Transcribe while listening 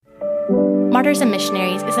Martyrs and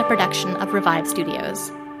Missionaries is a production of Revive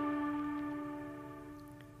Studios.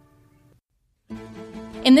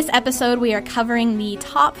 In this episode, we are covering the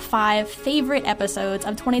top 5 favorite episodes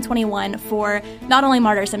of 2021 for not only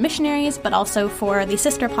Martyrs and Missionaries, but also for the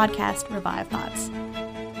sister podcast, Revive Thoughts.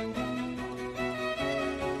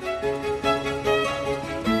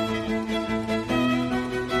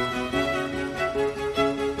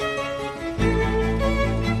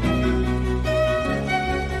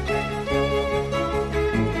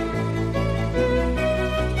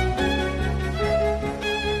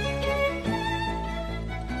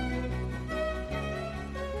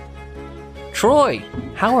 Troy,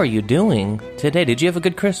 how are you doing today? Did you have a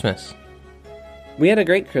good Christmas? We had a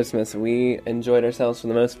great Christmas. We enjoyed ourselves for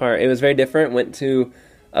the most part. It was very different. Went to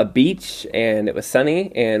a beach, and it was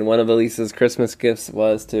sunny, and one of Elise's Christmas gifts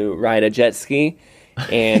was to ride a jet ski.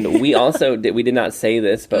 And we also we did not say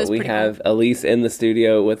this, but we have cool. Elise in the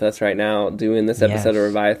studio with us right now doing this episode of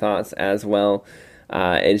Revive Thoughts as well.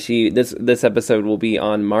 And this episode will be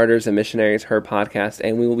on Martyrs and Missionaries, her podcast,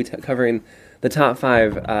 and we will be covering the top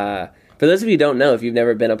 5. For those of you who don't know, if you've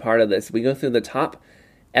never been a part of this, we go through the top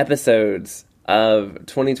episodes of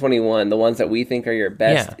 2021, the ones that we think are your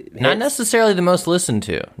best hits. Not necessarily the most listened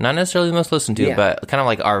to, but kind of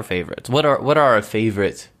like our favorites. What are our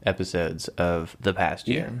favorite episodes of the past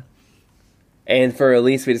year? And for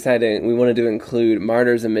Elise, we decided we wanted to include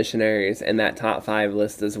Martyrs and Missionaries in that top 5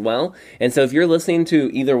 list as well. And so if you're listening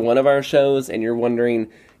to either one of our shows and you're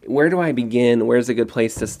wondering, where do I begin? Where's a good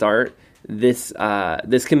place to start? This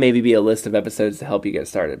can maybe be a list of episodes to help you get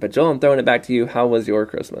started. But Joel, I'm throwing it back to you. How was your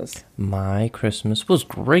Christmas? My Christmas was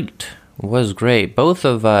great. Both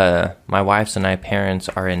of my wife's and I parents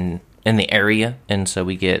are in the area, and so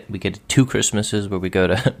we get 2 Christmases where we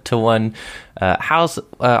go to one house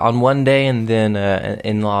on one day and then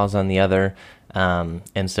in-laws on the other.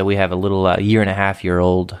 And so we have a little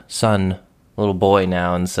 1.5-year-old son, little boy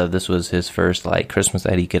now, and so this was his first Christmas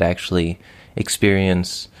that he could actually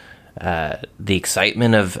experience the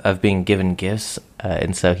excitement of being given gifts,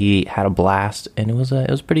 and so he had a blast, and it was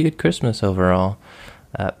a pretty good Christmas overall.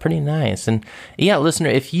 Pretty nice. And yeah, listener,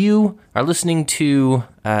 if you are listening to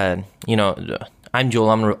I'm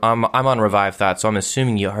Joel, I'm on Revive Thoughts, so I'm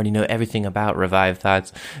assuming you already know everything about Revive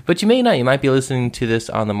Thoughts, but you may not. You might be listening to this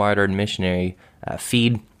on the Martyr and Missionary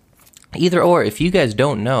feed. Either or, if you guys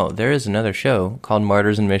don't know, there is another show called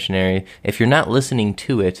Martyrs and Missionary. If you're not listening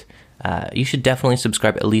to it, you should definitely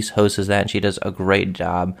subscribe. Elise hosts that, and she does a great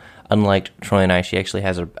job. Unlike Troy and I, she actually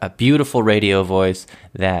has a beautiful radio voice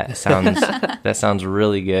that sounds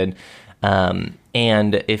really good.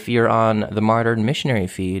 And if you're on the Martyr and Missionary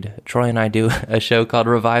feed, Troy and I do a show called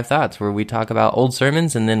Revive Thoughts, where we talk about old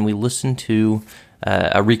sermons, and then we listen to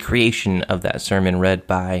a recreation of that sermon read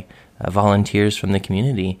by volunteers from the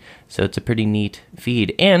community. So it's a pretty neat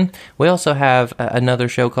feed. And we also have another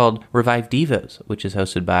show called Revive Devos, which is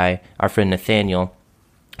hosted by our friend Nathaniel,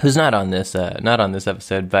 who's not on this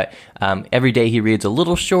episode, but every day he reads a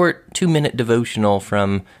little short 2-minute devotional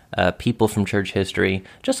from people from church history.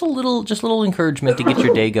 Just a little encouragement to get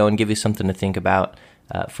your day going, give you something to think about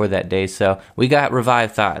for that day. So we got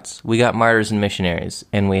Revive Thoughts, we got Martyrs and Missionaries,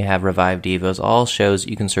 and we have Revive Devos, all shows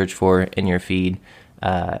you can search for in your feed,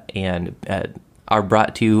 and are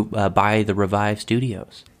brought to you by the Revive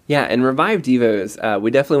Studios. Yeah, and Revive Devos, we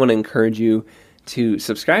definitely want to encourage you to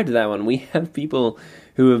subscribe to that one. We have people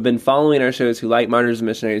who have been following our shows, who like Martyrs and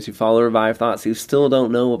Missionaries, who follow Revive Thoughts, who still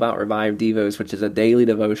don't know about Revive Devos, which is a daily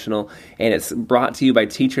devotional, and it's brought to you by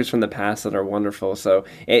teachers from the past that are wonderful. So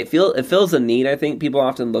it fills a need. I think people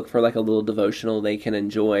often look for a little devotional they can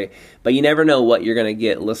enjoy, but you never know what you're going to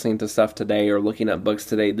get listening to stuff today or looking at books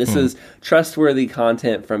today. This is trustworthy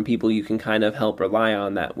content from people you can kind of help rely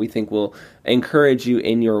on that we think will encourage you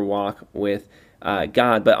in your walk with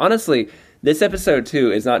God. But honestly, this episode,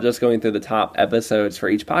 too, is not just going through the top episodes for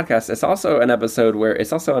each podcast. It's also an episode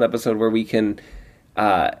where we can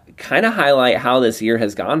kind of highlight how this year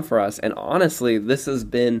has gone for us. And honestly, this has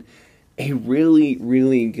been a really,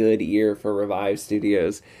 really good year for Revive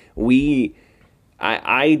Studios.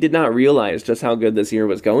 I did not realize just how good this year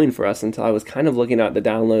was going for us until I was kind of looking at the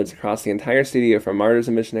downloads across the entire studio from Martyrs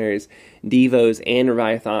and Missionaries, Devos, and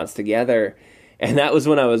Revive Thoughts together. And that was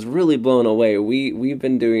when I was really blown away. We've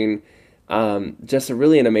been doing just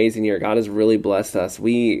an amazing year. God has really blessed us.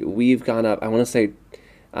 We've gone up, I want to say,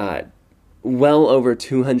 well over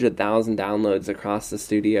 200,000 downloads across the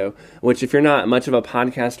studio, which if you're not much of a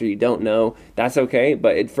podcaster, you don't know, that's okay.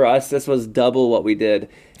 But for us, this was double what we did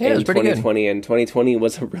in 2020, and 2020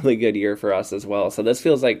 was a really good year for us as well. So this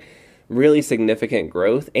feels like really significant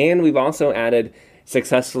growth. And we've also added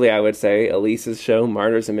successfully, I would say, Elise's show,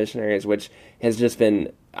 Martyrs and Missionaries, which has just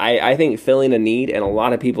been, I think, filling a need, and a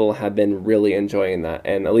lot of people have been really enjoying that.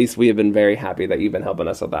 And Elise, we have been very happy that you've been helping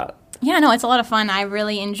us with that. Yeah, no, it's a lot of fun. I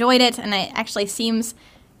really enjoyed it, and it actually seems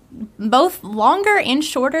both longer and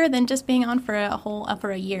shorter than just being on for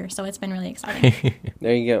a year. So it's been really exciting.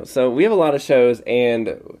 There you go. So we have a lot of shows,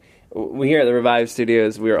 and we here at the Revive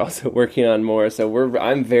Studios, we are also working on more. So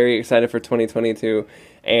I'm very excited for 2022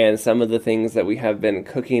 and some of the things that we have been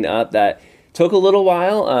cooking up that took a little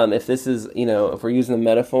while. If this is, if we're using the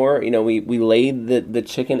metaphor, we laid the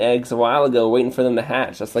chicken eggs a while ago waiting for them to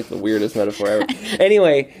hatch. That's like the weirdest metaphor ever.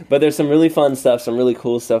 Anyway, but there's some really fun stuff, some really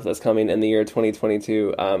cool stuff that's coming in the year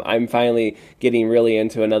 2022. I'm finally getting really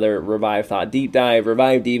into another Revive Thought deep dive.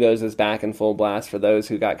 Revive Devos is back in full blast for those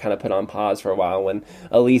who got kind of put on pause for a while when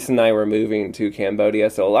Elise and I were moving to Cambodia.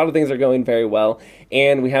 So a lot of things are going very well.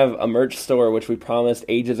 And we have a merch store, which we promised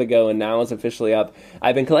ages ago, and now is officially up.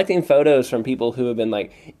 I've been collecting photos from people who have been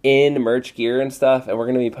like in merch gear and stuff, and we're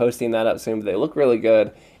going to be posting that up soon. But they look really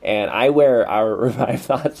good, and I wear our Revive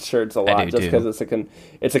Thoughts shirts a lot just because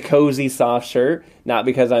it's a cozy, soft shirt. Not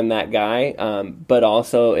because I'm that guy, but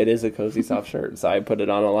also it is a cozy, soft shirt, so I put it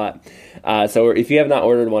on a lot. So if you have not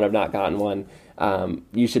ordered one, have not gotten one,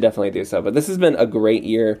 you should definitely do so. But this has been a great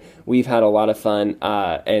year. We've had a lot of fun,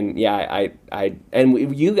 and yeah,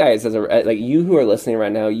 you guys you who are listening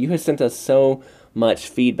right now, you have sent us so much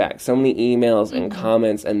feedback, so many emails and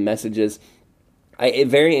comments and messages.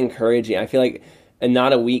 It's very encouraging. I feel like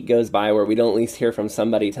not a week goes by where we don't at least hear from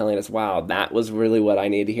somebody telling us, wow, that was really what I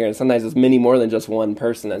needed to hear. And sometimes it's many more than just one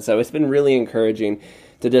person. And so it's been really encouraging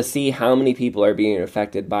to just see how many people are being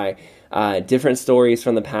affected by different stories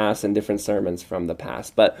from the past and different sermons from the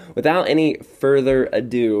past. But without any further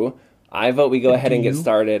ado, I vote we go ahead and get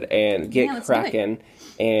started and get cracking.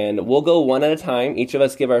 And we'll go one at a time. Each of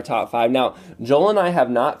us give our top 5. Now, Joel and I have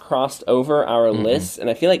not crossed over our lists,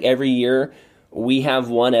 and I feel like every year we have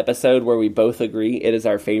one episode where we both agree it is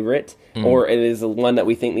our favorite, or it is the one that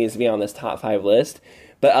we think needs to be on this top 5 list.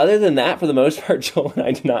 But other than that, for the most part, Joel and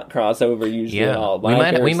I do not cross over usually at all. We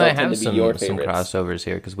might have some crossovers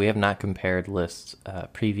here because we have not compared lists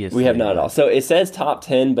previously. We have not at all. So it says top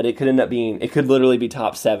 10, but it could end up it could literally be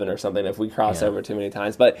top 7 or something if we cross over too many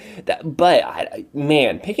times. But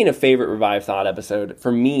picking a favorite Revive Thought episode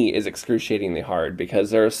for me is excruciatingly hard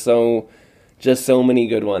because there are so many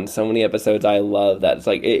good ones, so many episodes I love that it's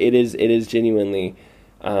like it is genuinely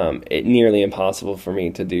nearly impossible for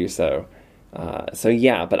me to do so.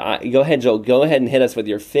 Go ahead, Joel. Go ahead and hit us with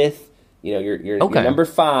your 5th. Your number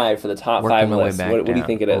 5 for the top 5 list. What do you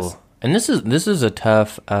think it is? Cool. And this is a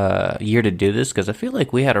tough year to do this because I feel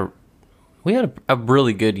like we had a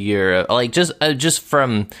really good year. Like just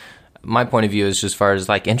from my point of view, as far as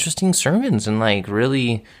like interesting sermons and like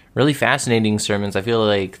really really fascinating sermons. I feel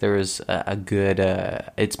like there was a good.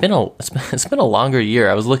 It's been a longer year.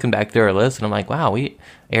 I was looking back through our list and I'm like, wow, we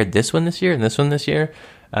aired this one this year and this one this year.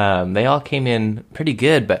 They all came in pretty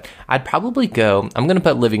good, but I'd probably go. I'm going to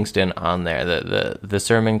put Livingston on there. The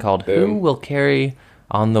sermon called Boom. "Who Will Carry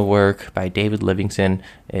on the Work" by David Livingston.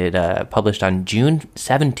 It published on June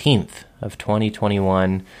 17th of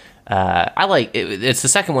 2021. I like it. It's the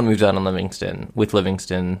second one we've done on Livingston with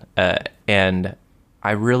Livingston, and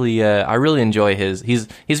I really enjoy his. He's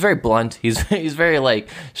very blunt. He's very like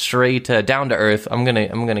straight, down to earth. I'm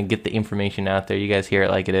gonna get the information out there. You guys hear it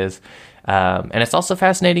like it is. And it's also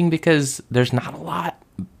fascinating because there's not a lot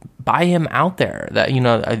by him out there that,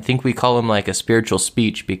 I think we call him like a spiritual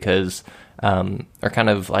speech because, or kind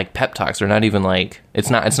of like pep talks. Or not even like, it's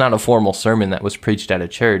not a formal sermon that was preached at a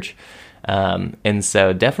church. And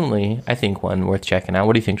so definitely, I think one worth checking out.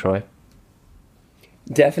 What do you think, Troy?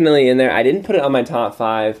 Definitely in there. I didn't put it on my top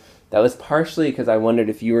 5. That was partially because I wondered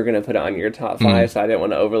if you were going to put it on your top 5, so I didn't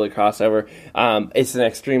want to overly cross over. It's an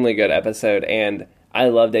extremely good episode, and I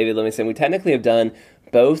love David Livingston. We technically have done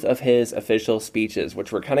both of his official speeches,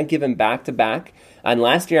 which were kind of given back to back. And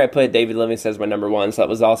last year I put David Livingston as my number 1, so that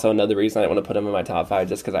was also another reason I didn't want to put him in my top 5,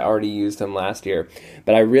 just because I already used him last year.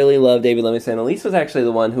 But I really love David Livingston. Elise was actually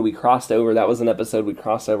the one who we crossed over. That was an episode we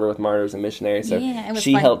crossed over with Martyrs and Missionaries, so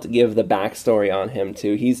she helped give the backstory on him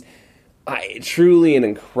too. He's truly an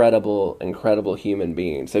incredible, incredible human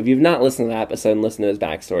being. So if you've not listened to that episode and listened to his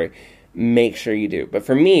backstory, make sure you do. But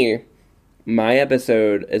for me, my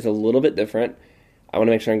episode is a little bit different. I want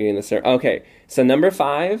to make sure I'm getting this there. Okay, so number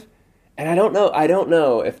 5, and I don't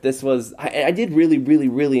know if this was. I did really, really,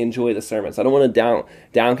 really enjoy the sermon. So I don't want to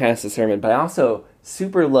downcast the sermon, but I also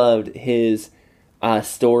super loved his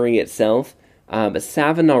story itself. But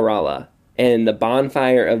Savonarola and the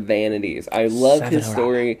Bonfire of Vanities. I loved his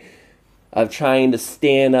story. of trying to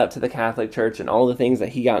stand up to the Catholic Church and all the things that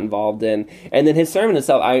he got involved in. And then his sermon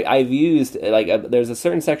itself, I've used, there's a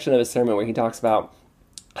certain section of his sermon where he talks about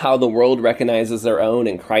how the world recognizes their own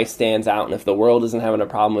and Christ stands out, and if the world isn't having a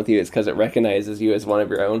problem with you, it's because it recognizes you as one of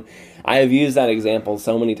your own. I have used that example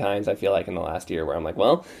so many times, I feel like, in the last year, where I'm like,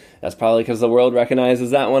 well, that's probably because the world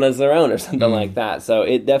recognizes that one as their own, or something like that. So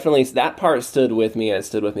it definitely, that part stood with me, and it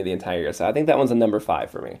stood with me the entire year. So I think that one's a number 5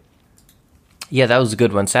 for me. Yeah, that was a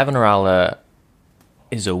good one. Savonarola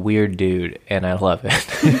is a weird dude, and I love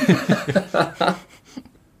it.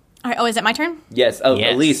 All right, is it my turn? Yes. Oh,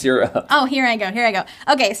 yes. Elise, you're up. Oh, here I go.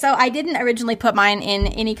 Okay, so I didn't originally put mine in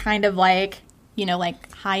any kind of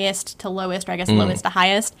highest to lowest, or I guess lowest to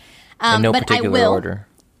highest. In no but particular I will, order.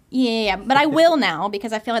 Yeah, but I will now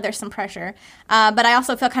because I feel like there's some pressure. But I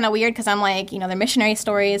also feel kind of weird because I'm like, they're missionary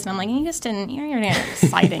stories, and I'm like, you're not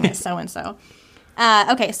citing as so-and-so.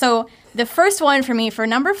 Okay, so the first one for me for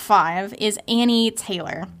number 5 is Annie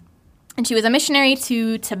Taylor. And she was a missionary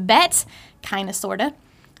to Tibet, kind of, sort of.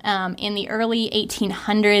 In the early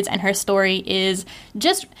 1800s, and her story is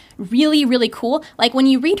just really, really cool. Like, when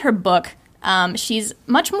you read her book, she's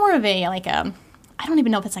much more of I don't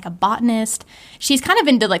even know if it's like a botanist. She's kind of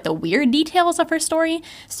into like the weird details of her story.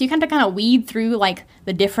 So you kind of weed through like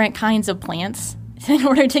the different kinds of plants in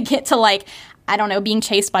order to get to being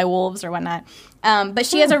chased by wolves or whatnot. But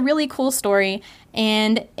she has a really cool story,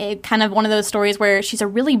 and it kind of one of those stories where she's a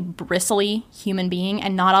really bristly human being,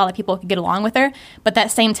 and not a lot of people could get along with her. But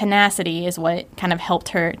that same tenacity is what kind of helped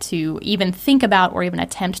her to even think about or even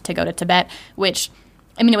attempt to go to Tibet, which,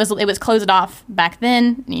 it was closed off back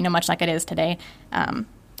then, much like it is today.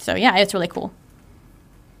 So yeah, it's really cool.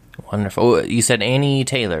 Wonderful. You said Annie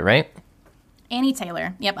Taylor, right? Annie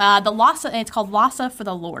Taylor. Yep. It's called Lhasa for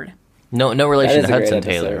the Lord. No relation to Hudson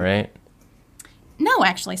Taylor, right? No,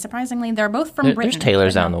 actually, surprisingly, they're both from Britain. There's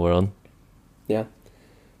Taylors out in the world. Yeah.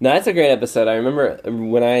 No, that's a great episode. I remember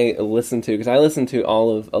when I listened to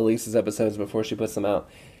all of Elise's episodes before she puts them out.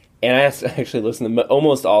 And I actually listened to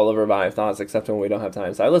almost all of Revived Thoughts, except when we don't have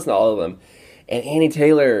time. So I listened to all of them. And Annie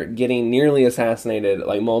Taylor getting nearly assassinated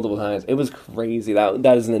like multiple times. It was crazy.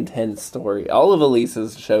 That is an intense story. All of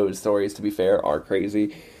Elise's stories, to be fair, are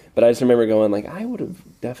crazy. But I just remember going, I would have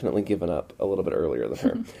definitely given up a little bit earlier than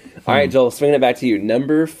her. All right, Joel, swinging it back to you.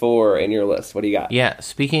 Number 4 in your list. What do you got? Yeah,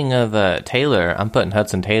 speaking of Taylor, I'm putting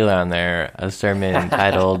Hudson Taylor on there, a sermon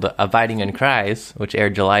titled Abiding in Christ, which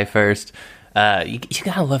aired July 1st. You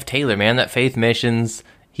gotta love Taylor, man. That Faith Missions,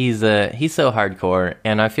 he's so hardcore,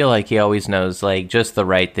 and I feel like he always knows, just the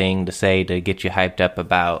right thing to say to get you hyped up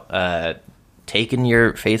about taking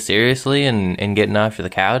your faith seriously and getting off the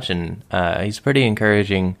couch, and he's pretty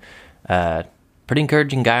encouraging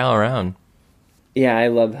guy all around. Yeah, I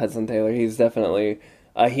love Hudson Taylor. He's definitely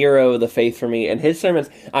a hero of the faith for me. And his sermons,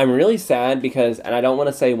 I'm really sad because, and I don't want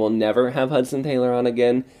to say we'll never have Hudson Taylor on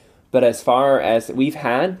again, but as far as we've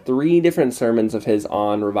had 3 different sermons of his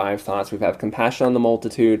on Revived Thoughts. We've had Compassion on the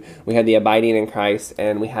Multitude, we had the Abiding in Christ,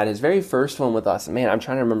 and we had his very first one with us. Man, I'm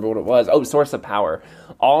trying to remember what it was. Oh, Source of Power.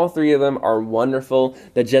 All 3 of them are wonderful.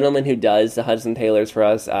 The gentleman who does the Hudson Taylors for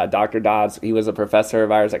us, Dr. Dodds, he was a professor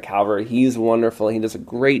of ours at Calvary. He's wonderful. He does a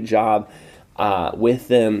great job with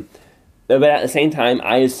them. But at the same time,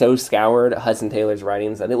 I have so scoured Hudson Taylor's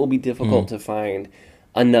writings that it will be difficult to find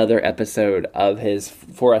another episode of his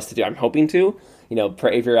for us to do. I'm hoping to.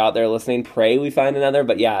 Pray, if you're out there listening, pray we find another.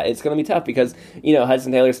 But yeah, it's going to be tough because,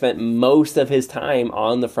 Hudson Taylor spent most of his time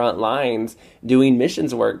on the front lines doing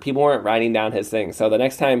missions work. People weren't writing down his things. So the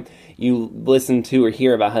next time you listen to or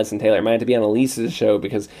hear about Hudson Taylor, it might have to be on Elise's show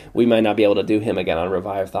because we might not be able to do him again on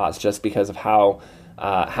Revived Thoughts just because of how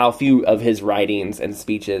few of his writings and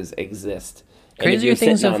speeches exist. Crazier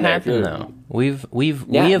things have happened, though. We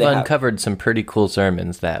have uncovered some pretty cool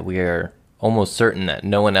sermons that we are almost certain that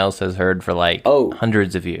no one else has heard for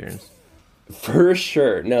hundreds of years. For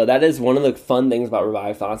sure. No, that is one of the fun things about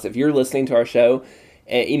Revived Thoughts. If you're listening to our show,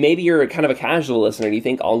 maybe you're kind of a casual listener and you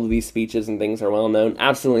think all of these speeches and things are well known.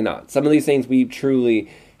 Absolutely not. Some of these things we truly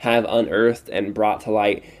have unearthed and brought to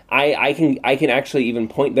light. I can actually even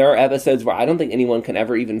point. There are episodes where I don't think anyone can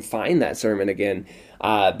ever even find that sermon again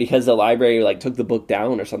because the library took the book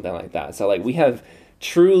down or something like that. So we have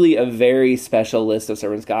truly a very special list of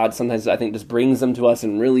sermons. God sometimes, I think, just brings them to us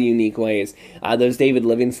in really unique ways. Those David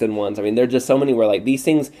Livingston ones, there are just so many where these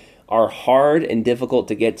things are hard and difficult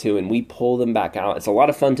to get to, and we pull them back out. It's a lot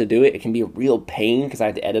of fun to do it. It can be a real pain because I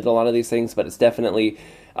have to edit a lot of these things, but it's definitely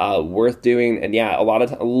worth doing. And yeah, a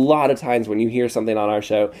lot of times when you hear something on our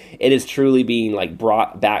show, it is truly being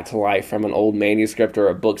brought back to life from an old manuscript or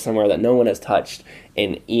a book somewhere that no one has touched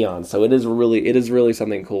in eons. So it is really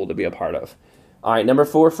something cool to be a part of. All right, number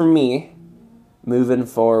 4 for me moving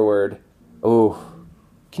forward. Oh,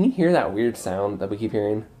 can you hear that weird sound that we keep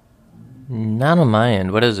hearing? Not on my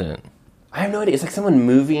end. What is it? I have no idea. It's like someone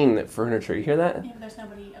moving furniture. You hear that? Yeah, there's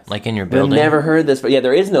nobody upstairs. Like in your I've building? never heard this, but yeah,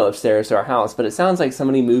 there is no upstairs to our house, but it sounds like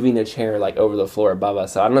somebody moving a chair like over the floor above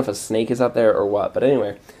us. So I don't know if a snake is up there or what, but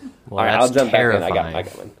anyway. Well, all right, that's I'll jump terrifying. back in. I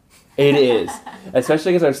got one. It is.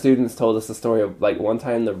 Especially because our students told us the story of like one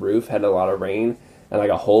time the roof had a lot of rain and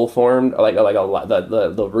like a hole formed,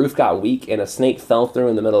 the roof got weak and a snake fell through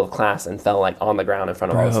in the middle of class and fell like on the ground in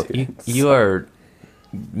front of all the Bro, students. you are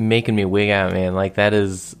making me wig out, man. Like, that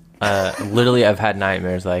is... literally, I've had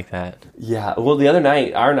nightmares like that. Yeah, well, the other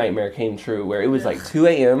night, our nightmare came true where it was like 2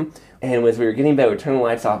 a.m., and as we were getting in bed, we turned the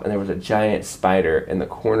lights off, and there was a giant spider in the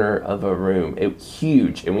corner of a room. It was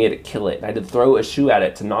huge, and we had to kill it. I had to throw a shoe at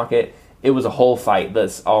it to knock it. It was a whole fight.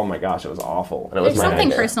 Oh my gosh, it was awful. And it was There's my something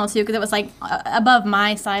nightmare. personal, too, because it was, like, above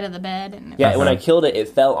my side of the bed. And Yeah, when I killed it, it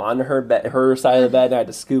fell onto her side of the bed, and I had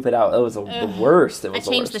to scoop it out. It was the worst. It was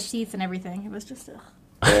I changed the worst. sheets and everything. It was just...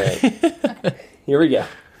 All right. Here we go.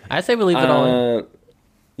 I say we leave it all.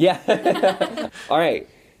 Yeah. All right.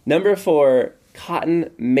 Number 4,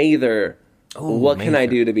 Cotton Mather. Ooh, What can I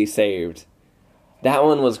Mather. do to be saved? That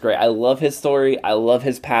one was great. I love his story. I love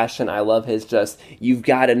his passion. I love his you've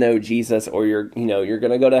got to know Jesus or you're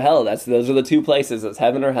going to go to hell. Those are the two places. It's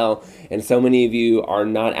heaven or hell. And so many of you are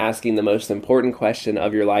not asking the most important question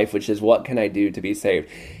of your life, which is what can I do to be saved?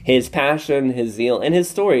 His passion, his zeal, and his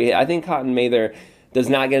story. I think Cotton Mather does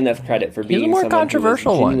not get enough credit for He's being a more someone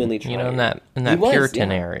controversial who was one, genuinely trying. in that He was, Puritan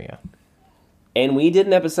yeah. area. And we did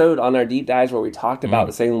an episode on our deep dives where we talked about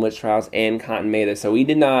the Salem witch trials and Cotton Mather. So we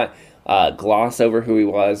did not gloss over who he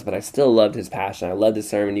was, but I still loved his passion. I loved his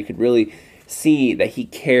sermon. You could really see that he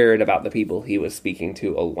cared about the people he was speaking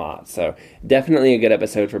to a lot. So definitely a good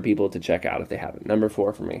episode for people to check out if they haven't. Number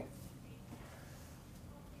 4 for me.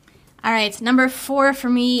 All right, number 4 for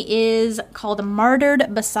me is called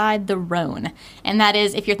Martyred Beside the Rhone. And that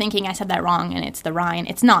is, if you're thinking I said that wrong and it's the Rhine,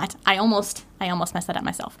 it's not. I almost messed that up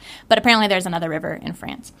myself. But apparently there's another river in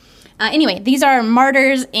France. Anyway, these are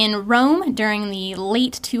martyrs in Rome during the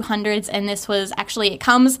late 200s, and this was actually, it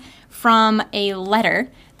comes from a letter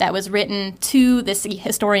that was written to this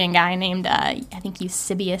historian guy named, I think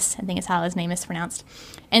Eusebius, I think is how his name is pronounced.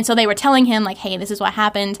 And so they were telling him, like, hey, this is what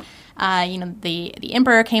happened. The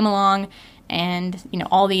emperor came along, and,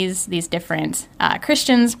 all these different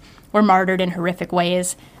Christians were martyred in horrific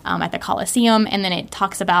ways at the Colosseum. And then it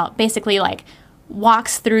talks about basically, like,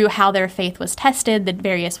 walks through how their faith was tested, the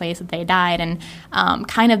various ways that they died, and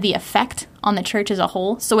kind of the effect on the church as a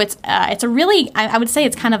whole. So it's a really, I would say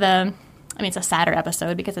it's kind of it's a sadder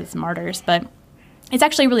episode because it's martyrs, but it's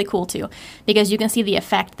actually really cool too, because you can see the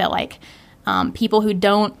effect that like people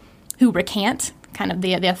who recant, kind of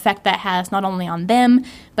the effect that has not only on them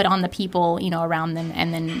but on the people around them,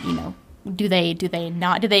 and then do they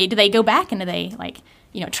go back and do they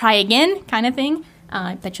try again kind of thing.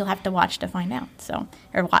 But you'll have to watch to find out. You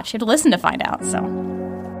have to listen to find out. So.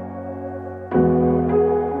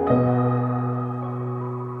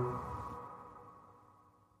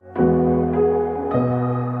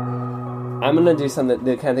 I'm going to do something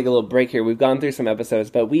to kind of take a little break here. We've gone through some episodes,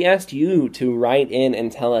 but we asked you to write in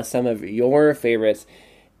and tell us some of your favorites.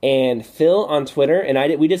 And Phil on Twitter,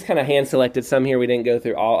 and we just kind of hand-selected some here. We didn't go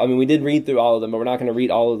through all. I mean, we did read through all of them, but we're not going to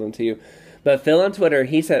read all of them to you. But Phil on Twitter,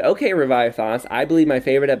 he said, okay, Revive Thoughts, I believe my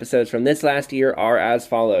favorite episodes from this last year are as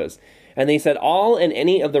follows. And they said all and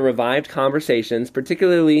any of the revived conversations,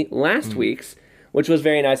 particularly last week's, which was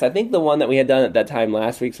very nice. I think the one that we had done at that time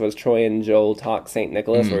last week's was Troy and Joel Talk St.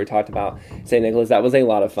 Nicholas, where we talked about St. Nicholas. That was a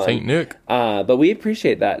lot of fun. St. Nick. But we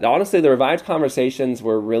appreciate that. Honestly, the revived conversations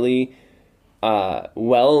were really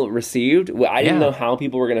well received. I didn't know how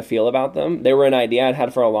people were going to feel about them. They were an idea I'd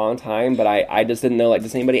had for a long time, but I just didn't know, like,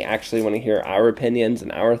 does anybody actually want to hear our opinions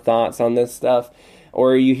and our thoughts on this stuff?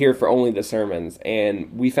 Or are you here for only the sermons?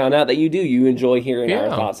 And we found out that you do. You enjoy hearing our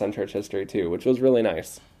thoughts on church history, too, which was really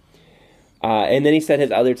nice. And then he said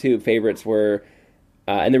his other two favorites were,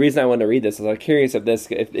 and the reason I wanted to read this is I'm curious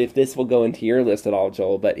if this will go into your list at all,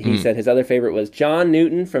 Joel, but he said his other favorite was John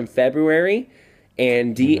Newton from February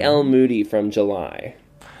and D.L. Moody from July.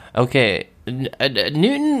 Okay,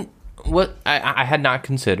 Newton, what I had not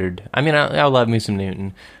considered. I mean, I love me some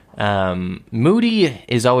Newton. Moody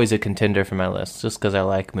is always a contender for my list, just because I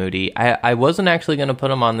like Moody. I wasn't actually going to put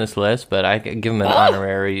him on this list, but I could give him an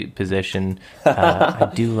honorary position.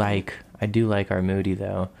 I do like our Moody,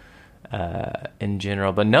 though. in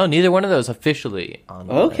general. But no, neither one of those officially on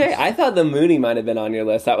the Okay, list. I thought the Moody might have been on your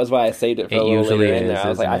list. That was why I saved it for a little later in there. I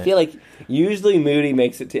was like, I feel like usually Moody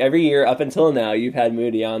makes it to every year up until now. You've had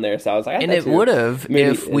Moody on there, so I was like, and it would have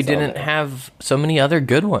if we didn't have so many other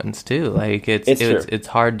good ones too. Like it's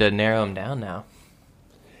hard to narrow them down now.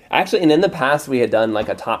 Actually, and in the past we had done like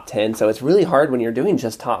a top 10, so it's really hard when you're doing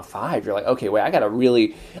just top 5. You're like, okay, wait,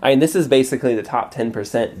 I mean, this is basically the top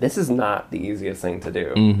 10%. This is not the easiest thing to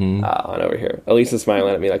do on over here. Elisa's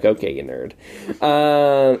smiling at me like, okay, you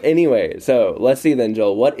nerd. Anyway, so let's see then,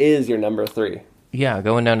 Joel. What is your number 3? Yeah,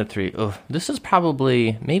 going down to 3. Ugh, this is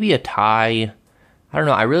probably maybe a tie. I don't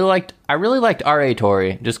know. I really liked R.A.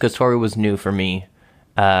 Torrey just because Torrey was new for me.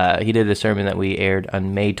 He did a sermon that we aired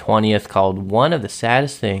on May 20th called "One of the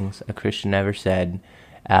Saddest Things a Christian Ever Said."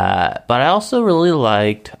 But I also really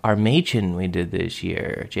liked our Machen we did this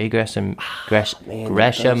year, J. Gresham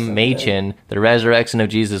Machen, The Resurrection of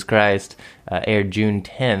Jesus Christ, aired June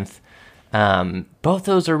 10th. Both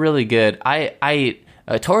those are really good.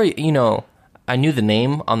 Torrey, I knew the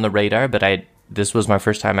name on the radar, but this was my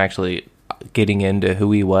first time actually getting into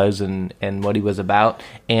who he was and what he was about.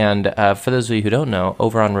 And for those of you who don't know,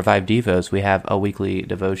 over on Revive Devos, we have a weekly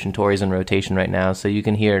devotion. Torrey's in rotation right now, so you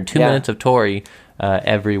can hear 2 minutes of Torrey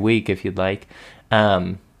every week if you'd like.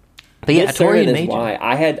 But yeah, Torrey and Machen. Why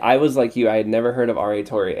I was like you. I had never heard of R.A.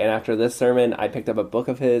 Torrey, and after this sermon, I picked up a book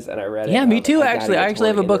of his and I read it. Yeah, me too. Actually, I actually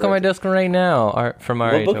have a book on my desk right now from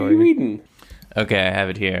R.A. Torrey. What book are you reading? Okay, I have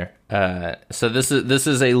it here. So this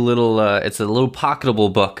is a little it's a little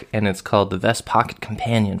pocketable book, and it's called The Vest Pocket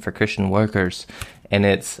Companion for Christian Workers, and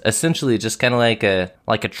it's essentially just kind of like a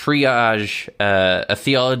triage, a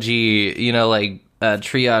theology, a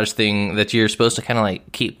triage thing that you're supposed to kind of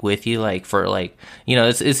like keep with you, like for like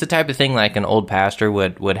it's the type of thing like an old pastor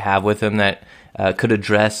would have with him that could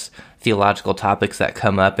address theological topics that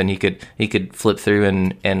come up, and he could flip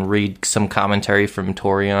through and read some commentary from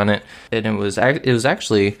Torrey on it. And it was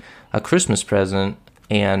actually a Christmas present,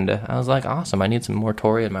 and I was like, awesome, I need some more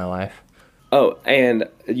Torrey in my life. Oh, and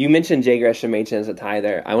you mentioned J. Gresham Machen as a tie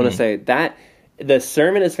there. I want to say that the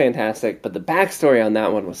sermon is fantastic, but the backstory on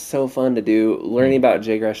that one was so fun to do, learning about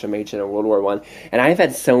J. Gresham Machen in World War I. And I've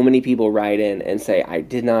had so many people write in and say, I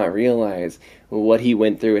did not realize what he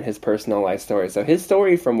went through in his personal life story. So his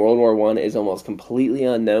story from World War I is almost completely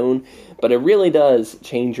unknown, but it really does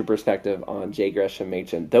change your perspective on J. Gresham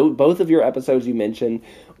Machen. Though both of your episodes you mentioned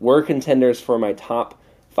were contenders for my top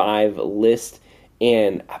 5 list,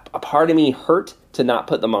 and a part of me hurt to not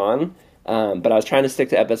put them on. But I was trying to stick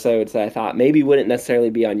to episodes that I thought maybe wouldn't necessarily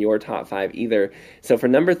be on your top 5 either. So for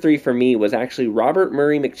number 3 for me was actually Robert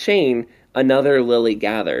Murray McCheyne, Another Lily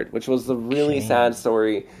Gathered, which was the really sad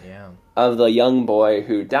story of the young boy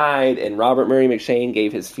who died, and Robert Murray McCheyne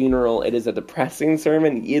gave his funeral. It is a depressing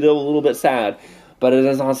sermon, a little bit sad, but it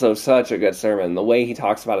is also such a good sermon. The way he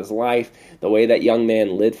talks about his life, the way that young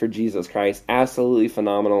man lived for Jesus Christ, absolutely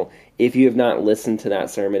phenomenal. If you have not listened to that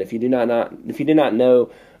sermon, if you do not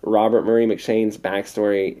know Robert Murray McCheyne's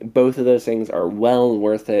backstory, both of those things are well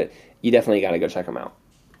worth it. You definitely got to go check them out.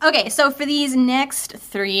 Okay, so for these next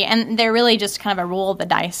 3, and they're really just kind of a roll of the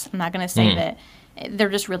dice. I'm not going to say that they're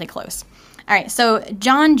just really close. All right, so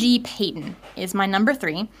John G. Paton is my number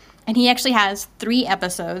 3, and he actually has 3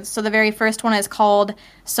 episodes. So the very first one is called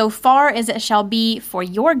So Far As It Shall Be for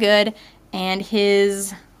Your Good and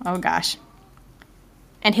His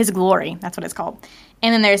Glory. That's what it's called.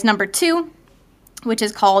 And then there's number 2, which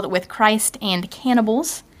is called With Christ and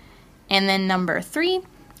Cannibals. And then number 3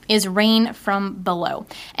 is Rain from Below.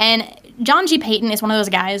 And John G. Paton is one of those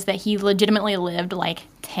guys that he legitimately lived like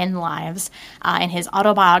 10 lives, and his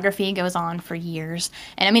autobiography goes on for years.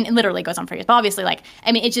 And I mean, it literally goes on for years, but obviously,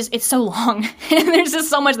 it's so long, and there's just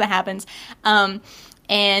so much that happens. And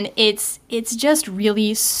it's just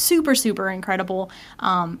really super, super incredible.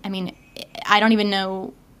 I mean, I don't even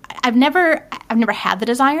know. I've never had the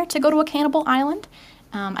desire to go to a cannibal island.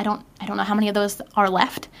 I don't know how many of those are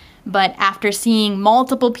left, but after seeing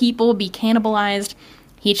multiple people be cannibalized,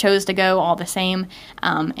 he chose to go all the same,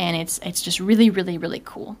 and it's just really, really, really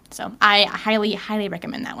cool. So I highly, highly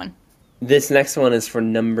recommend that one. This next one is for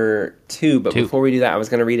number 2, but before we do that, I was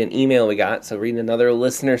going to read an email we got. So reading another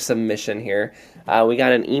listener submission here. We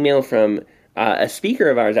got an email from a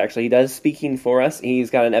speaker of ours, actually. He does speaking for us.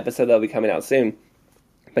 He's got an episode that'll be coming out soon.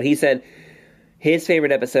 But he said his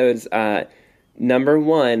favorite episodes, number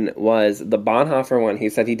 1 was the Bonhoeffer one. He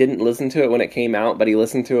said he didn't listen to it when it came out, but he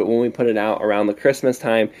listened to it when we put it out around the Christmas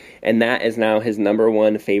time, and that is now his number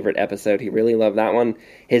 1 favorite episode. He really loved that one.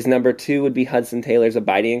 His number 2 would be Hudson Taylor's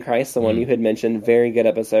Abiding in Christ, the one you had mentioned. Very good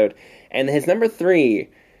episode. And his number 3,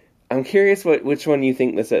 I'm curious which one you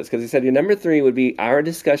think this is, because he said your number 3 would be our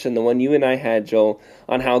discussion, the one you and I had, Joel,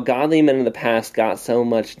 on how godly men in the past got so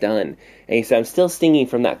much done. And he said, I'm still stinging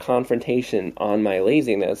from that confrontation on my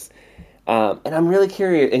laziness. And I'm really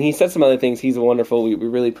curious. And he said some other things. He's wonderful. We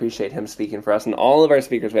really appreciate him speaking for us. And all of our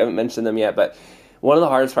speakers, we haven't mentioned them yet, but one of the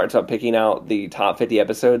hardest parts about picking out the top 50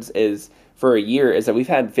 episodes is for a year is that we've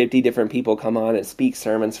had 50 different people come on and speak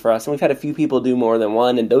sermons for us. And we've had a few people do more than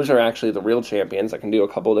one. And those are actually the real champions that can do a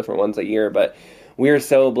couple different ones a year. But we are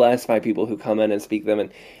so blessed by people who come in and speak them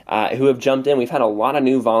and who have jumped in. We've had a lot of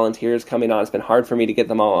new volunteers coming on. It's been hard for me to get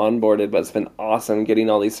them all onboarded, but it's been awesome getting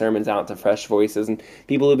all these sermons out to fresh voices. And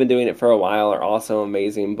people who've been doing it for a while are also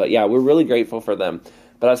amazing. But yeah, we're really grateful for them.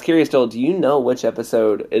 But I was curious, Joel, do you know which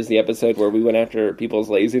episode is the episode where we went after people's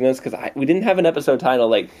laziness? Because we didn't have an episode title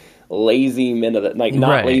like lazy men of the, like not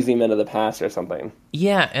right. Lazy men of the past or something.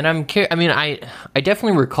 Yeah, and I'm curious. I mean, I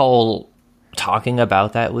definitely recall talking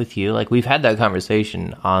about that with you. Like we've had that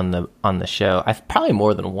conversation on the show. Probably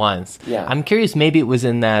more than once. Yeah. I'm curious. Maybe it was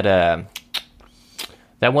in that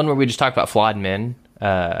one where we just talked about flawed men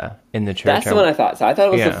in the church. That's the one I thought. So I thought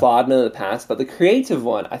it was the flawed men of the past, but the creative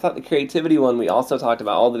one, I thought the creativity one, we also talked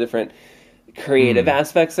about all the different creative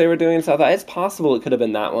aspects they were doing. So I thought it's possible it could have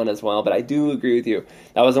been that one as well. But I do agree with you.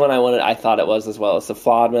 That was the one I thought it was as well. It's the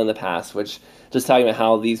flawed men of the past, which just talking about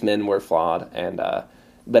how these men were flawed and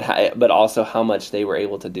but also how much they were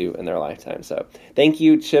able to do in their lifetime. So thank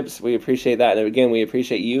you, Chips. We appreciate that. And again, we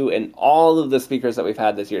appreciate you and all of the speakers that we've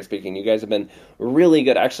had this year speaking. You guys have been really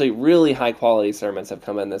good. Actually, really high quality sermons have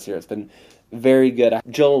come in this year. It's been very good.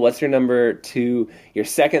 Joel, what's your number 2, your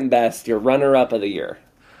second best, your runner-up of the year?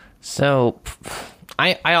 So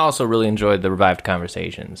I also really enjoyed the Revived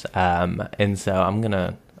Conversations. And so I'm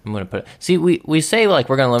gonna put it. See, we say like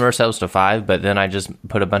we're gonna limit ourselves to 5, but then I just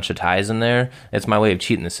put a bunch of ties in there. It's my way of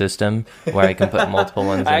cheating the system where I can put multiple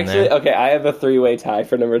ones in there. Okay, I have a 3-way tie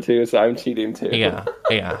for number 2, so I'm cheating too.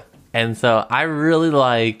 Yeah. And so I really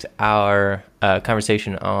liked our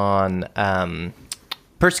conversation on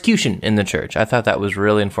persecution in the church. I thought that was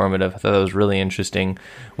really informative. I thought that was really interesting.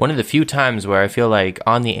 One of the few times where I feel like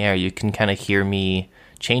on the air you can kind of hear me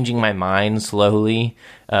changing my mind slowly.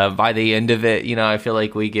 By the end of it, I feel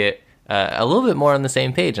like we get a little bit more on the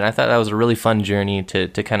same page, and I thought that was a really fun journey to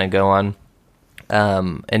kind of go on.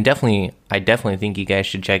 And I definitely think you guys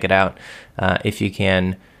should check it out if you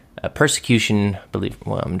can. Persecution,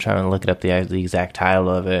 I'm trying to look it up the exact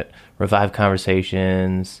title of it. Revive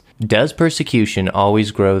Conversations. Does persecution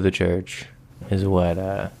always grow the church? Is what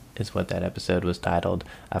that episode was titled.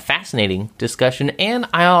 A fascinating discussion, and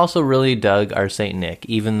I also really dug our Saint Nick,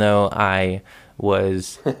 even though I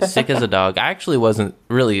was sick as a dog. I actually wasn't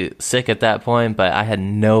really sick at that point, but I had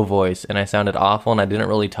no voice, and I sounded awful, and I didn't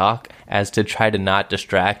really talk as to try to not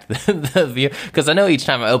distract the viewer. Because I know each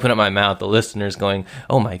time I open up my mouth, the listener's going,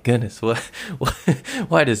 oh my goodness,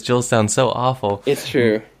 why does Joel sound so awful? It's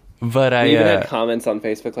true. But we even had comments on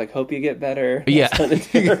Facebook like, hope you get better. Yeah.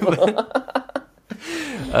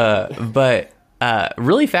 But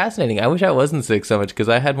really fascinating. I wish I wasn't sick so much because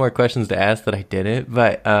I had more questions to ask that I didn't.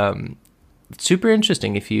 But super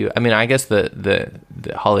interesting. I guess the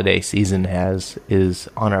holiday season is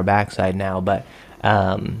on our backside now. But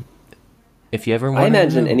if you ever want, I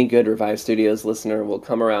imagine any good Revive Studios listener will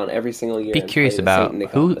come around every single year. Be curious about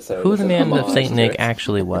who the man of Saint Nick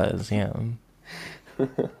actually was. Yeah.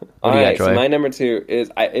 All right, so my number 2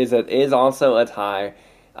 is also a tie.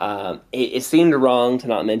 It seemed wrong to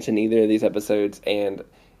not mention either of these episodes, and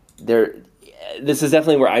this is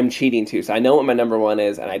definitely where I'm cheating too. So I know what my number 1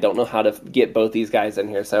 is, and I don't know how to get both these guys in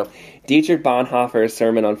here. So Dietrich Bonhoeffer's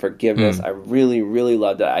sermon on forgiveness, I really, really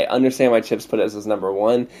loved it. I understand why Chips put it as his number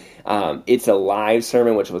 1. It's a live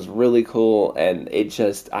sermon, which was really cool, and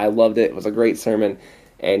I loved it. It was a great sermon.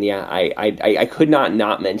 And yeah, I could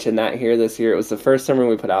not mention that here this year. It was the first sermon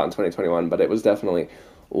we put out in 2021, but it was definitely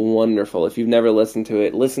wonderful. If you've never listened to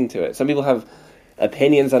it, listen to it. Some people have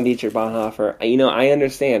opinions on Dietrich Bonhoeffer. I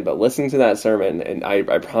understand, but listen to that sermon, and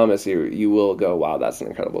I promise you will go, wow, that's an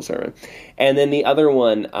incredible sermon. And then the other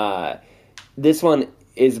one, this one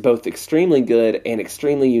is both extremely good and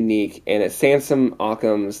extremely unique, and it's Samson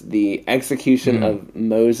Occam's The Execution of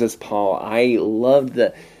Moses Paul. I loved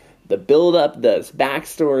the build-up, the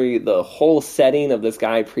backstory, the whole setting of this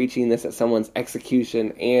guy preaching this at someone's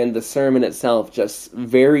execution, and the sermon itself, just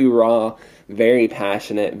very raw, very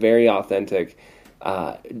passionate, very authentic.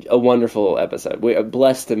 A wonderful episode. We are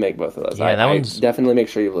blessed to make both of those. Yeah, I definitely make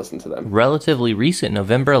sure you listen to them. Relatively recent,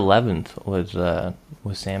 November 11th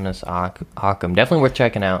was Samson Occam. Definitely worth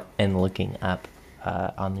checking out and looking up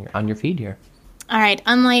on your feed here. All right,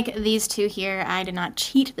 unlike these two here, I did not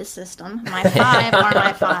cheat the system. My 5 are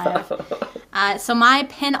my 5. So my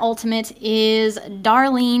penultimate is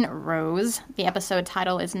Darlene Rose. The episode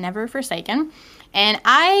title is Never Forsaken. And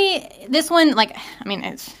I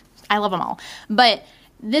love them all. But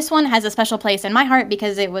this one has a special place in my heart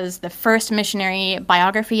because it was the first missionary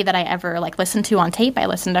biography that I ever listened to on tape. I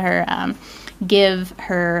listened to her give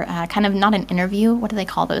her kind of not an interview. What do they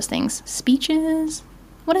call those things? Speeches?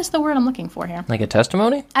 What is the word I'm looking for here? Like a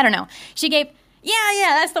testimony? I don't know. She gave,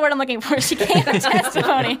 that's the word I'm looking for. She gave a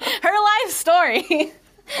testimony, her life story.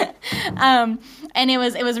 And it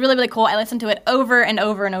was really, really cool. I listened to it over and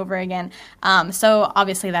over and over again. So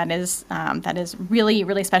obviously that is really,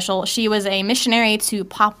 really special. She was a missionary to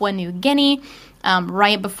Papua New Guinea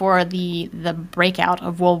right before the breakout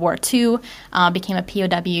of World War II. Became a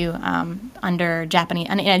POW under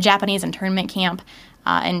in a Japanese internment camp.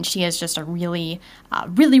 And she has just a really,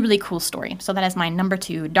 really cool story. So that is my number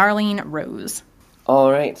 2, Darlene Rose.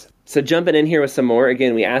 All right. So jumping in here with some more.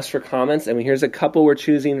 Again, we asked for comments, and here's a couple we're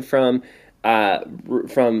choosing from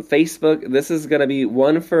Facebook. This is going to be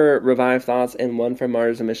one for Revived Thoughts and one for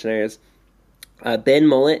Martyrs and Missionaries. Ben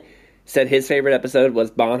Mullet said his favorite episode was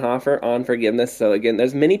Bonhoeffer on forgiveness. So again,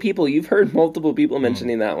 there's many people, you've heard multiple people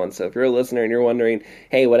mentioning that one. So if you're a listener and you're wondering,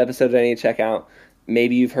 hey, what episode do I need to check out?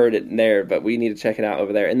 Maybe you've heard it there, but we need to check it out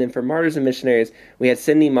over there. And then for Martyrs and Missionaries, we had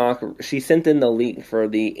Cindy Mock. She sent in the link for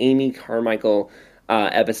the Amy Carmichael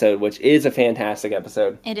episode, which is a fantastic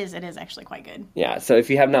episode. It is actually quite good. Yeah, so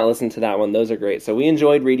if you have not listened to that one, those are great. So we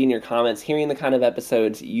enjoyed reading your comments, hearing the kind of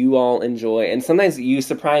episodes you all enjoy, and sometimes you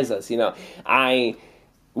surprise us. I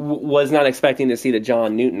was not expecting to see the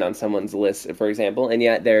John Newton on someone's list, for example, and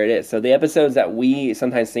yet there it is. So the episodes that we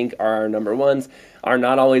sometimes think are our number ones are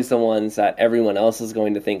not always the ones that everyone else is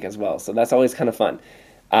going to think as well. So that's always kind of fun.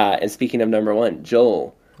 And speaking of number 1,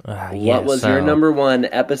 Joel, what was your number 1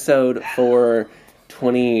 episode for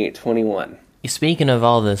 2021? Speaking of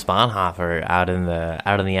all this Bonhoeffer out in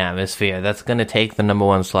the atmosphere, that's going to take the number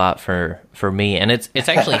 1 slot for me, and it's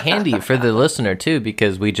actually handy for the listener too,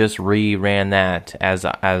 because we just reran that as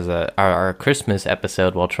our Christmas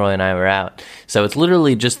episode while Troy and I were out. So it's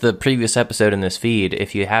literally just the previous episode in this feed.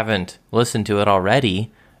 If you haven't listened to it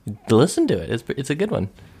already, listen to it. It's a good one.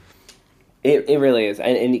 It really is,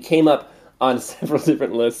 and it came up on several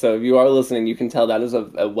different lists. So if you are listening, you can tell that is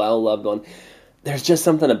a well loved one. There's just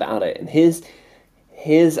something about it. And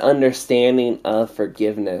his understanding of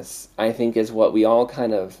forgiveness, I think, is what we all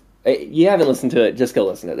kind of... You haven't listened to it, just go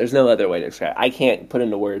listen to it. There's no other way to describe it. I can't put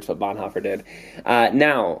into words what Bonhoeffer did.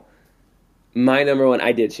 Now, my number 1,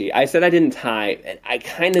 I did cheat. I said I didn't tie, and I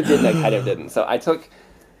kind of did and I kind of didn't. So I took...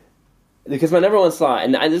 Because my number 1 slot,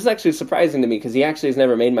 and this is actually surprising to me because he actually has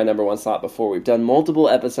never made my number 1 slot before. We've done multiple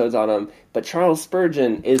episodes on him, but Charles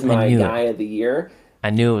Spurgeon is my guy of the year. I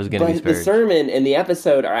knew it was going to be Spurgeon. But the sermon and the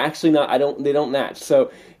episode are actually not, they don't match. So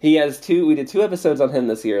he has we did 2 episodes on him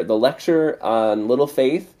this year. The lecture on Little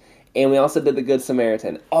Faith, and we also did the Good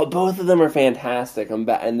Samaritan. Oh, both of them are fantastic,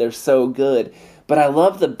 and they're so good. But I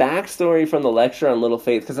love the backstory from the lecture on Little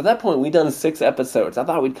Faith, because at that point we'd done 6 episodes. I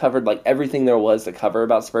thought we'd covered everything there was to cover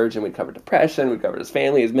about Spurgeon. We'd covered depression, we'd covered his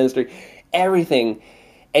family, his ministry, everything.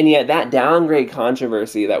 And yet that downgrade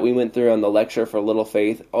controversy that we went through on the lecture for Little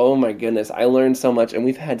Faith, oh my goodness, I learned so much. And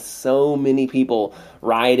we've had so many people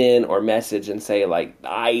write in or message and say,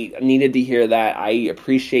 I needed to hear that. I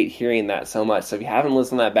appreciate hearing that so much. So if you haven't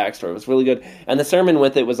listened to that backstory, it was really good. And the sermon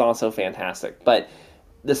with it was also fantastic. But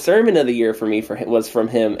the sermon of the year for me was from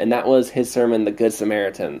him, and that was his sermon, The Good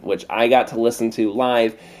Samaritan, which I got to listen to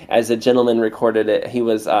live as a gentleman recorded it. He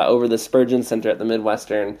was over the Spurgeon Center at the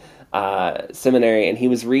Midwestern Seminary, and he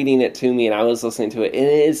was reading it to me, and I was listening to it. And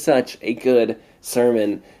it is such a good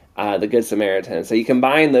sermon, The Good Samaritan. So you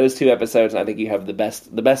combine those 2 episodes, and I think you have the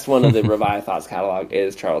best one of the Revived Thoughts catalog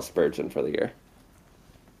is Charles Spurgeon for the year.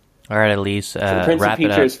 All right, Elise, so the Prince of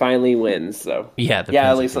Preachers finally wins. So yeah,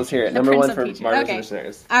 Elise, let's hear it. Number 1 for Martyrs and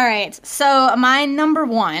Missionaries. All right, so my number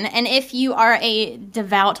 1, and if you are a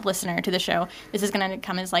devout listener to the show, this is going to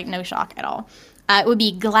come as no shock at all. It would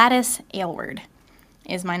be Gladys Aylward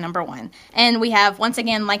is my number 1. And we have, once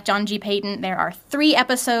again, like John G. Payton, there are 3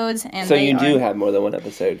 episodes. And so you do have more than 1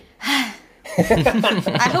 episode.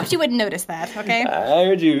 I hoped you would notice that, okay? I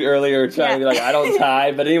heard you earlier trying to be I don't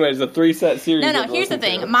tie, but anyways, a 3-set series. No, here's the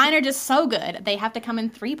thing. Mine are just so good. They have to come in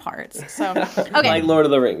 3 parts. So, okay. Like Lord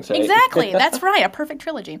of the Rings, right? Exactly. That's right. A perfect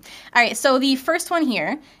trilogy. All right, so the first one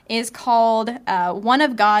here is called One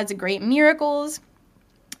of God's Great Miracles.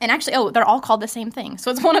 And actually, they're all called the same thing.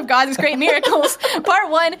 So it's one of God's great miracles, part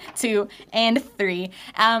 1, 2, and 3.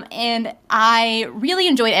 And I really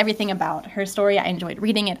enjoyed everything about her story. I enjoyed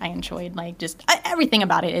reading it. I enjoyed just everything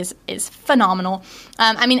about it is phenomenal.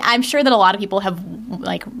 I mean, I'm sure that a lot of people have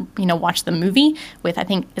watched the movie with, I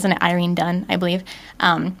think, isn't it Irene Dunn, I believe.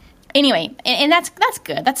 Anyway, and that's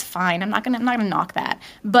good. That's fine. I'm not gonna knock that.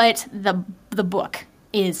 But the book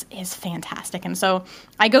is fantastic. And so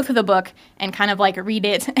I go through the book and kind of read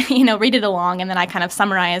it, read it along, and then I kind of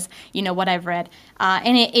summarize, what I've read.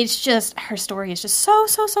 And it's just, her story is just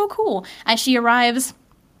so cool. As she arrives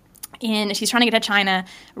she's trying to get to China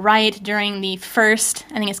right during the first,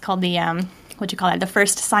 I think it's called the, the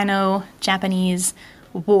first Sino-Japanese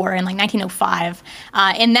War in 1905.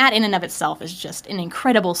 And that in and of itself is just an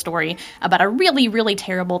incredible story about a really, really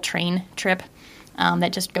terrible train trip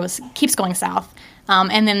that just keeps going south.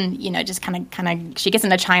 And then, just kind of, she gets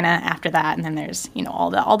into China after that, and then there's,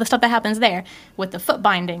 all the stuff that happens there with the foot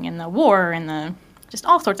binding and the war and just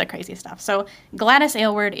all sorts of crazy stuff. So Gladys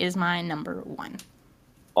Aylward is my number 1.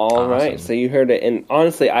 All right, so you heard it, and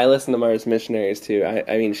honestly, I listen to Martyrs Missionaries too.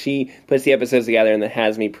 I mean, she puts the episodes together and then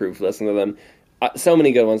has me proof listen to them. So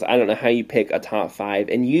many good ones. I don't know how you pick a top 5.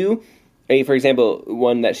 And you, for example,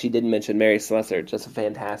 one that she didn't mention, Mary Slessor, just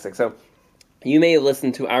fantastic. So you may have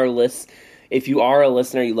listened to our lists. If you are a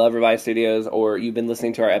listener, you love Revive Studios, or you've been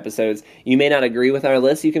listening to our episodes, you may not agree with our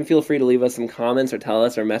list. You can feel free to leave us some comments or tell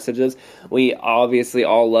us our messages. We obviously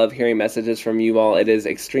all love hearing messages from you all. It is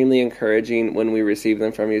extremely encouraging when we receive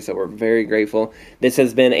them from you, so we're very grateful. This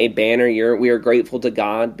has been a banner year. We are grateful to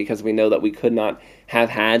God because we know that we could not have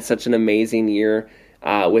had such an amazing year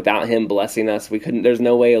without Him blessing us. There's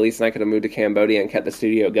no way Elise and I could have moved to Cambodia and kept the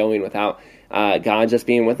studio going without God just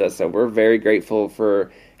being with us. So we're very grateful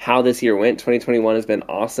for how this year went. 2021 has been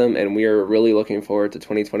awesome, and we are really looking forward to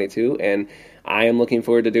 2022. And I am looking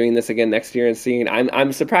forward to doing this again next year and seeing.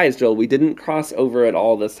 I'm surprised, Joel, we didn't cross over at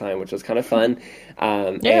all this time, which was kind of fun.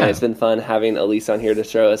 And it's been fun having Elise on here to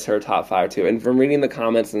show us her top 5 too. And from reading the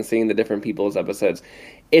comments and seeing the different people's episodes,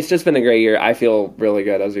 it's just been a great year. I feel really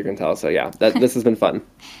good, as you can tell. So yeah, this has been fun.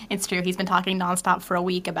 It's true. He's been talking nonstop for a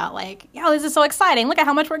week about this is so exciting. Look at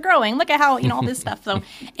how much we're growing. Look at how, all this stuff. So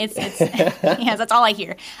it's yes, that's all I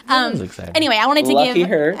hear. Anyway, I wanted to Lucky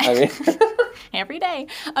her. I mean. Every day.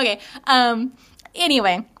 Okay.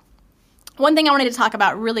 Anyway, one thing I wanted to talk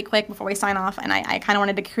about really quick before we sign off, and I kind of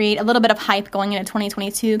wanted to create a little bit of hype going into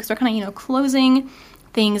 2022 because we're kind of, closing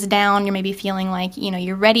things down. You're maybe feeling like,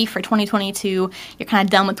 you're ready for 2022. You're kind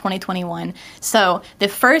of done with 2021. So the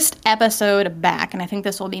first episode back, and I think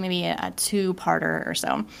this will be maybe a 2-parter or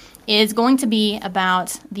so, is going to be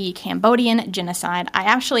about the Cambodian genocide. I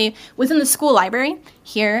actually was in the school library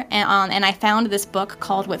here, and I found this book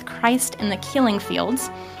called With Christ in the Killing Fields.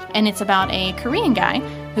 And it's about a Korean guy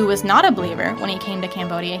who was not a believer when he came to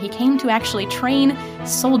Cambodia. He came to actually train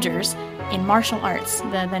soldiers in martial arts,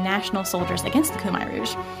 the national soldiers against the Khmer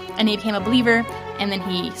Rouge. And he became a believer, and then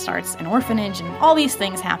he starts an orphanage, and all these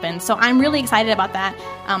things happen. So I'm really excited about that,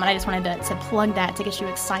 and I just wanted to plug that to get you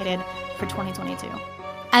excited for 2022.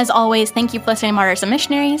 As always, thank you for listening to Martyrs and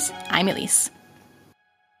Missionaries. I'm Elise.